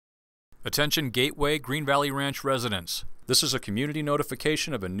Attention Gateway Green Valley Ranch residents. This is a community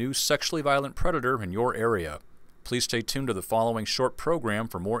notification of a new sexually violent predator in your area. Please stay tuned to the following short program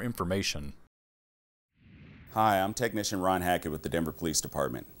for more information. Hi, I'm Technician Ron Hackett with the Denver Police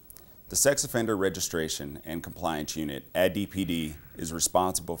Department. The Sex Offender Registration and Compliance Unit at DPD is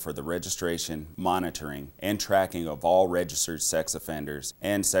responsible for the registration, monitoring, and tracking of all registered sex offenders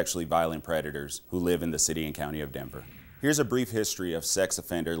and sexually violent predators who live in the city and county of Denver. Here's a brief history of sex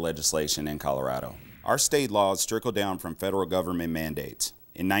offender legislation in Colorado. Our state laws trickle down from federal government mandates.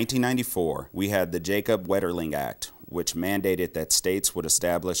 In 1994, we had the Jacob Wetterling Act, which mandated that states would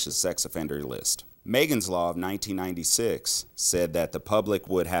establish a sex offender list. Megan's Law of 1996 said that the public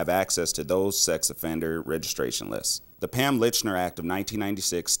would have access to those sex offender registration lists. The Pam Lichner Act of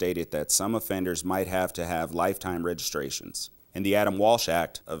 1996 stated that some offenders might have to have lifetime registrations. And the Adam Walsh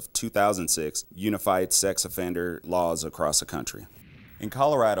Act of 2006 unified sex offender laws across the country. In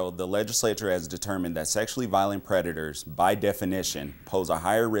Colorado, the legislature has determined that sexually violent predators, by definition, pose a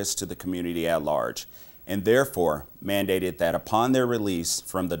higher risk to the community at large, and therefore mandated that upon their release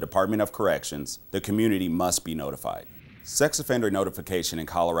from the Department of Corrections, the community must be notified. Sex offender notification in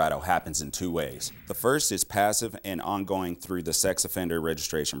Colorado happens in two ways. The first is passive and ongoing through the sex offender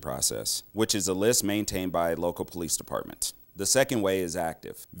registration process, which is a list maintained by local police departments. The second way is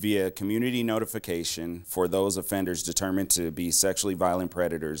active, via community notification for those offenders determined to be sexually violent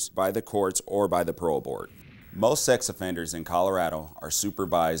predators by the courts or by the parole board. Most sex offenders in Colorado are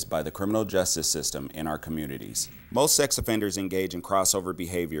supervised by the criminal justice system in our communities. Most sex offenders engage in crossover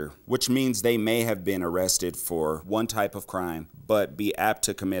behavior, which means they may have been arrested for one type of crime, but be apt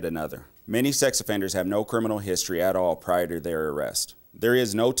to commit another. Many sex offenders have no criminal history at all prior to their arrest. There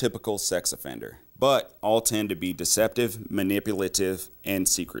is no typical sex offender, but all tend to be deceptive, manipulative, and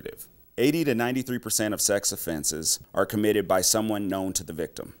secretive. 80 to 93% of sex offenses are committed by someone known to the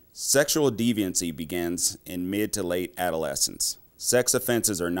victim. Sexual deviancy begins in mid to late adolescence. Sex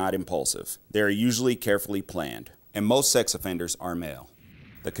offenses are not impulsive. They are usually carefully planned, and most sex offenders are male.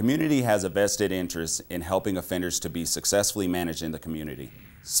 The community has a vested interest in helping offenders to be successfully managed in the community.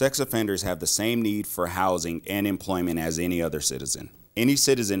 Sex offenders have the same need for housing and employment as any other citizen. Any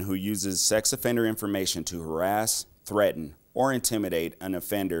citizen who uses sex offender information to harass, threaten, or intimidate an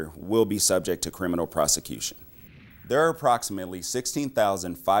offender will be subject to criminal prosecution. There are approximately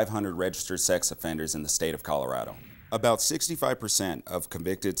 16,500 registered sex offenders in the state of Colorado. About 65% of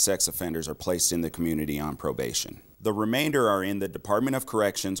convicted sex offenders are placed in the community on probation. The remainder are in the Department of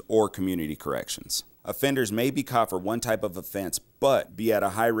Corrections or Community Corrections. Offenders may be caught for one type of offense, but be at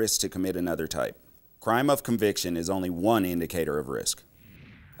a high risk to commit another type. Crime of conviction is only one indicator of risk.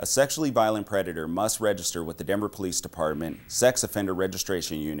 A sexually violent predator must register with the Denver Police Department Sex Offender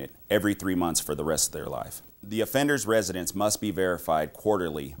Registration Unit every 3 months for the rest of their life. The offender's residence must be verified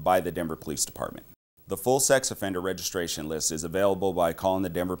quarterly by the Denver Police Department. The full sex offender registration list is available by calling the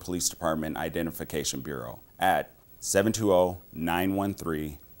Denver Police Department Identification Bureau at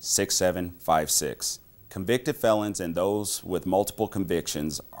 720-913-6756. Convicted felons and those with multiple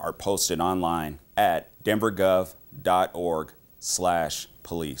convictions are posted online at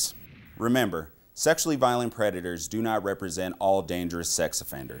denvergov.org/police. Remember, sexually violent predators do not represent all dangerous sex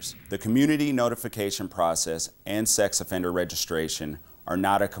offenders. The community notification process and sex offender registration are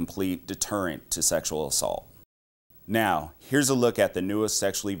not a complete deterrent to sexual assault. Now, here's a look at the newest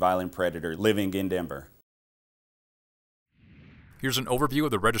sexually violent predator living in Denver. Here's an overview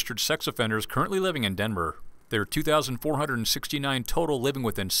of the registered sex offenders currently living in Denver. There are 2,469 total living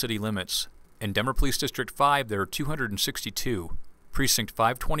within city limits. In Denver Police District 5, there are 262. Precinct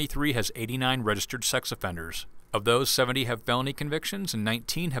 523 has 89 registered sex offenders. Of those, 70 have felony convictions and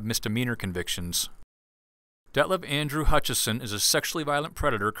 19 have misdemeanor convictions. Ditlev Andrew Hutchison is a sexually violent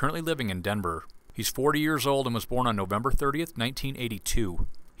predator currently living in Denver. He's 40 years old and was born on November 30th, 1982.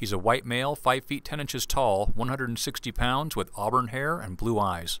 He's a white male, 5 feet 10 inches tall, 160 pounds, with auburn hair and blue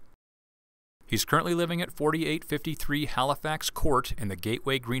eyes. He's currently living at 4853 Halifax Court in the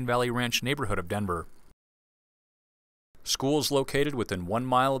Gateway Green Valley Ranch neighborhood of Denver. Schools located within 1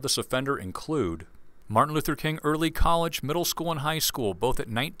 mile of this offender include Martin Luther King Early College, Middle School and High School, both at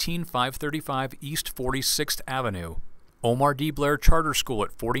 19535 East 46th Avenue, Omar D. Blair Charter School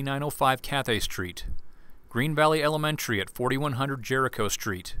at 4905 Cathay Street, Green Valley Elementary at 4100 Jericho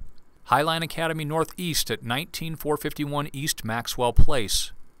Street, Highline Academy Northeast at 19451 East Maxwell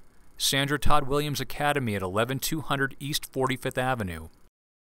Place, Sandra Todd Williams Academy at 11200 East 45th Avenue.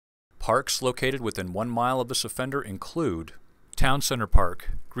 Parks located within 1 mile of this offender include Town Center Park,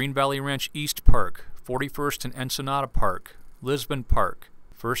 Green Valley Ranch East Park, 41st and Ensenada Park, Lisbon Park,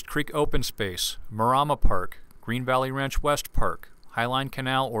 First Creek Open Space, Marama Park, Green Valley Ranch West Park, Highline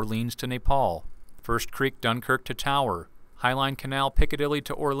Canal, Orleans to Nepal. First Creek, Dunkirk to Tower. Highline Canal, Piccadilly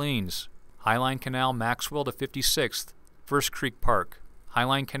to Orleans. Highline Canal, Maxwell to 56th. First Creek Park.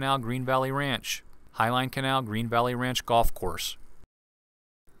 Highline Canal, Green Valley Ranch. Highline Canal, Green Valley Ranch Golf Course.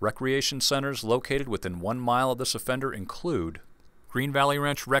 Recreation centers located within 1 mile of this offender include Green Valley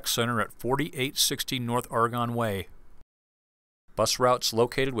Ranch Rec Center at 4860 North Argonne Way. Bus routes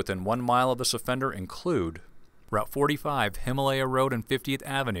located within 1 mile of this offender include Route 45, Himalaya Road and 50th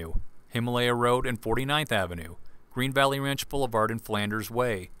Avenue, Himalaya Road and 49th Avenue, Green Valley Ranch Boulevard and Flanders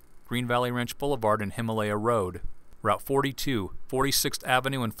Way, Green Valley Ranch Boulevard and Himalaya Road, Route 42, 46th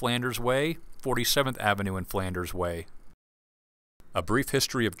Avenue and Flanders Way, 47th Avenue and Flanders Way. A brief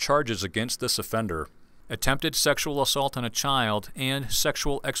history of charges against this offender: attempted sexual assault on a child and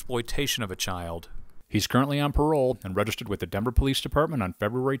sexual exploitation of a child. He's currently on parole and registered with the Denver Police Department on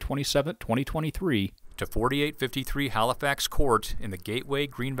February 27, 2023 to 4853 Halifax Court in the Gateway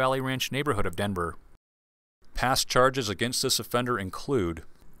Green Valley Ranch neighborhood of Denver. Past charges against this offender include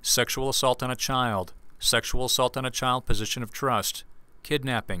sexual assault on a child, sexual assault on a child position of trust,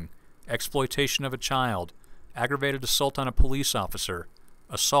 kidnapping, exploitation of a child, aggravated assault on a police officer,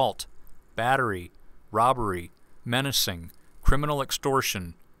 assault, battery, robbery, menacing, criminal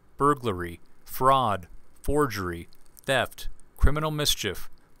extortion, burglary, fraud, forgery, theft, criminal mischief,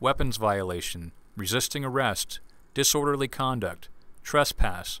 weapons violation, resisting arrest, disorderly conduct,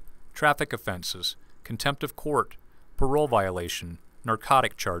 trespass, traffic offenses, contempt of court, parole violation,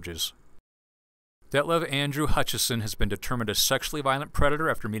 narcotic charges. Ditlev Andrew Hutchison has been determined a sexually violent predator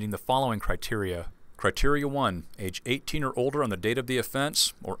after meeting the following criteria. Criteria 1, age 18 or older on the date of the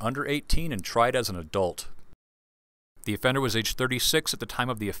offense, or under 18 and tried as an adult. The offender was age 36 at the time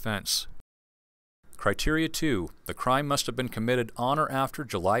of the offense. Criteria 2, the crime must have been committed on or after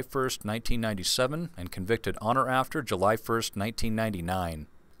July 1, 1997 and convicted on or after July 1, 1999.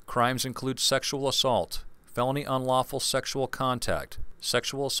 Crimes include sexual assault, felony unlawful sexual contact,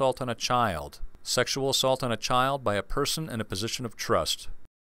 sexual assault on a child, sexual assault on a child by a person in a position of trust.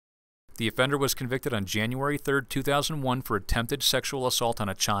 The offender was convicted on January 3, 2001 for attempted sexual assault on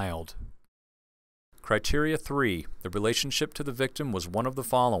a child. Criteria 3, the relationship to the victim was one of the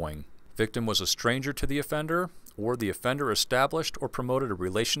following. Victim was a stranger to the offender, or the offender established or promoted a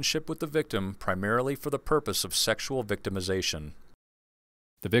relationship with the victim primarily for the purpose of sexual victimization.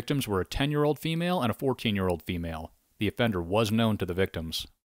 The victims were a 10-year-old female and a 14-year-old female. The offender was known to the victims.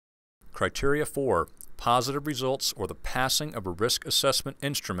 Criteria 4, positive results or the passing of a risk assessment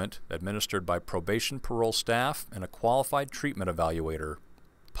instrument administered by probation parole staff and a qualified treatment evaluator.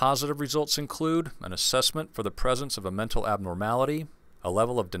 Positive results include an assessment for the presence of a mental abnormality, a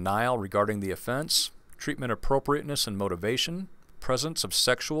level of denial regarding the offense, treatment appropriateness and motivation, presence of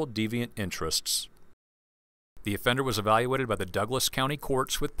sexual deviant interests. The offender was evaluated by the Douglas County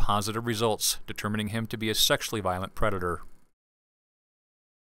Courts with positive results, determining him to be a sexually violent predator.